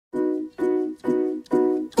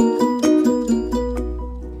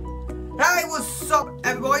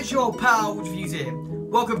it's your old pal, Woodrow here.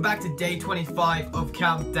 Welcome back to day 25 of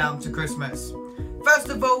Countdown to Christmas. First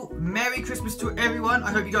of all, Merry Christmas to everyone.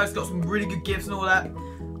 I hope you guys got some really good gifts and all that.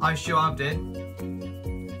 I sure have did.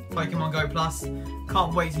 Pokemon Go Plus.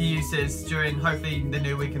 Can't wait to use this during, hopefully, the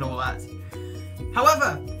new week and all that.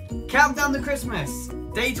 However, Countdown to Christmas,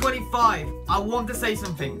 day 25. I want to say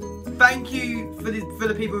something. Thank you for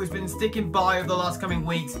the people who's been sticking by over the last coming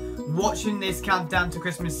weeks, watching this Countdown to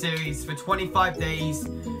Christmas series for 25 days,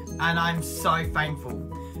 and I'm so thankful.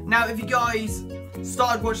 Now, if you guys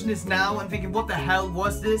started watching this now and thinking, what the hell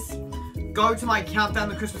was this? Go to my Countdown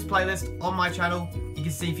to Christmas playlist on my channel. You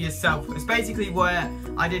can see for yourself. It's basically where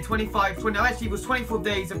I did 24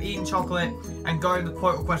 days of eating chocolate and going the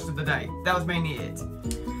quote or question of the day. That was mainly it.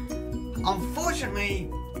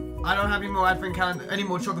 Unfortunately, I don't have any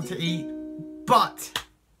more chocolate to eat, but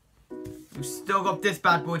we've still got this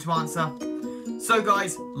bad boy to answer. So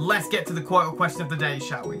guys, let's get to the quote or question of the day,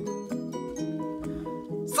 shall we?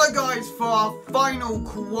 So guys, for our final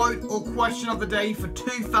quote or question of the day for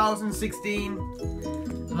 2016,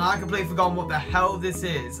 and I completely forgotten what the hell this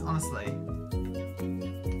is, honestly.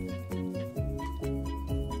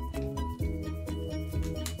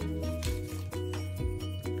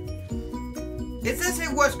 It says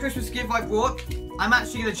here, worst Christmas gift I bought. I'm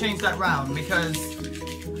actually going to change that round because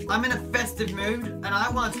I'm in a festive mood and I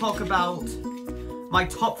want to talk about my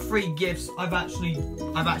top 3 gifts I've actually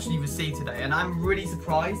received today, and I'm really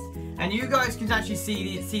surprised. And you guys can actually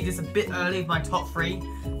see this a bit early with my top 3,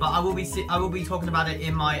 but I will be talking about it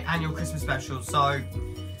in my annual Christmas special. So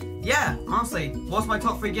yeah, honestly, what's my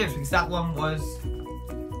top 3 gifts? Because that one was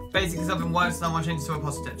basically something worse, and I want to change it to a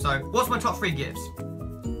positive. So what's my top 3 gifts?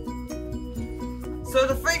 So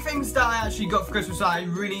the 3 things that I actually got for Christmas that I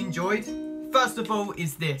really enjoyed, first of all,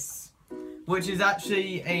 is this, which is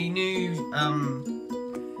actually a new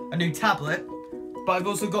tablet, but I've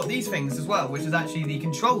also got these things as well, which is actually the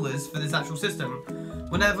controllers for this actual system.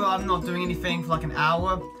 Whenever I'm not doing anything for like an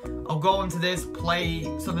hour, I'll go onto this, play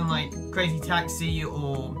something like Crazy Taxi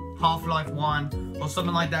or Half-Life 1 or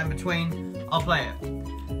something like that in between, I'll play it.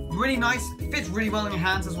 Really nice, it fits really well in your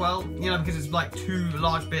hands as well, you know, because it's like 2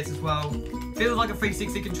 large bits as well. Feels like a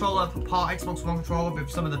 360 controller, part Xbox One controller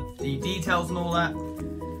with some of the details and all that.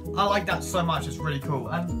 I like that so much, it's really cool.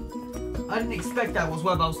 And I didn't expect that as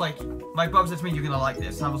well, but I was like, my brother said to me, you're gonna like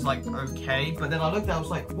this. And I was like, okay. But then I looked at it, I was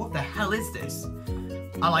like, what the hell is this?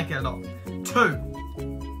 I like it a lot. 2,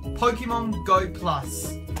 Pokemon Go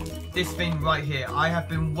Plus. This thing right here. I have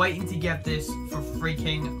been waiting to get this for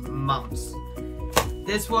freaking months.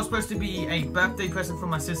 This was supposed to be a birthday present from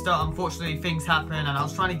my sister. Unfortunately, things happened and I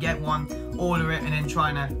was trying to get one, order it, and then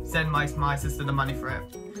trying to send my sister the money for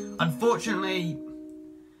it. Unfortunately,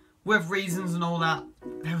 with reasons and all that,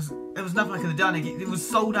 there was nothing I could have done. It was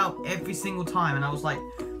sold out every single time, and I was like,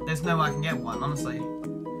 there's no way I can get one, honestly.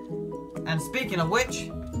 And speaking of which,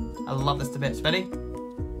 I love this to bits. Ready?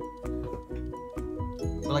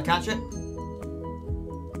 Will I catch it?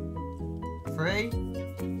 3.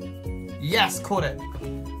 Yes, caught it.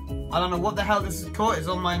 I don't know what the hell this is caught. It's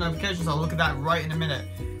on my notifications. I'll look at that right in a minute.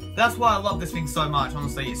 That's why I love this thing so much,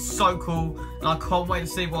 honestly. It's so cool, and I can't wait to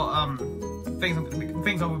see what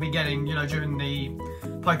things I will be getting, you know, during the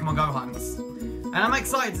Pokemon Go hunts. And I'm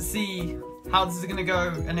excited to see how this is going to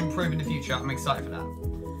go and improve in the future. I'm excited for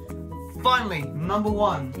that. Finally, number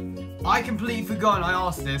 1. I completely forgot I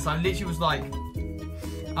asked this. I literally was like,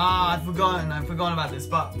 I've forgotten about this.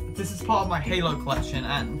 But this is part of my Halo collection,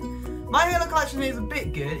 and my Halo collection is a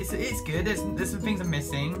bit good. It's good. There's some things I'm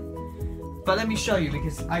missing. But let me show you,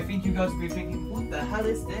 because I think you guys will be thinking, what the hell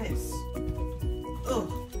is this?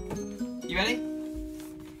 Ugh. You ready?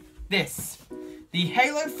 This. The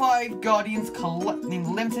Halo 5 Guardians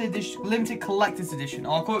Limited Collector's Edition.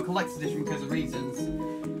 I'll call it Collector's Edition because of reasons.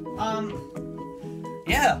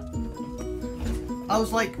 Yeah. I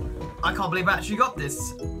was like, I can't believe I actually got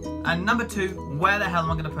this. And number 2, where the hell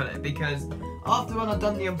am I going to put it? Because after when I've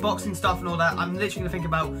done the unboxing stuff and all that, I'm literally going to think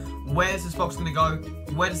about, where's this box going to go?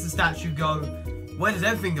 Where does the statue go? Where does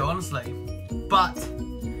everything go, honestly? But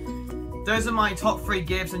those are my top 3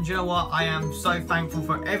 gifts, and do you know what? I am so thankful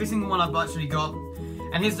for every single one I've actually got.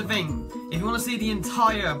 And here's the thing, if you want to see the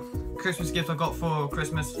entire Christmas gift I got for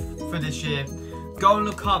Christmas for this year, go and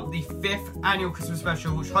look up the 5th annual Christmas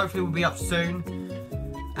special, which hopefully will be up soon.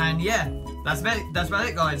 And yeah, that's about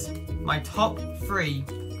it, guys. My top 3,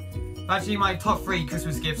 actually my top 3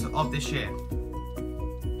 Christmas gifts of this year.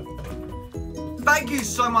 Thank you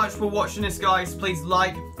so much for watching this, guys. Please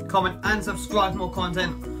like, comment, and subscribe for more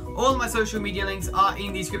content. All of my social media links are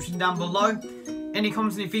in the description down below. Any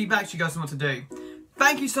comments, any feedback, you guys know what to do.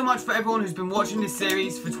 thank you so much for everyone who's been watching this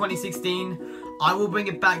series for 2016. I will bring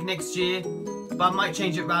it back next year, but I might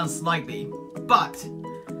change it around slightly. But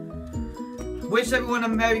wish everyone a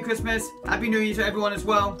Merry Christmas, Happy New Year to everyone as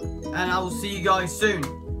well, and I will see you guys soon.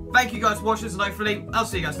 Thank you guys for watching this, and hopefully I'll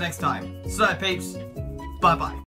see you guys next time. So peeps, bye bye.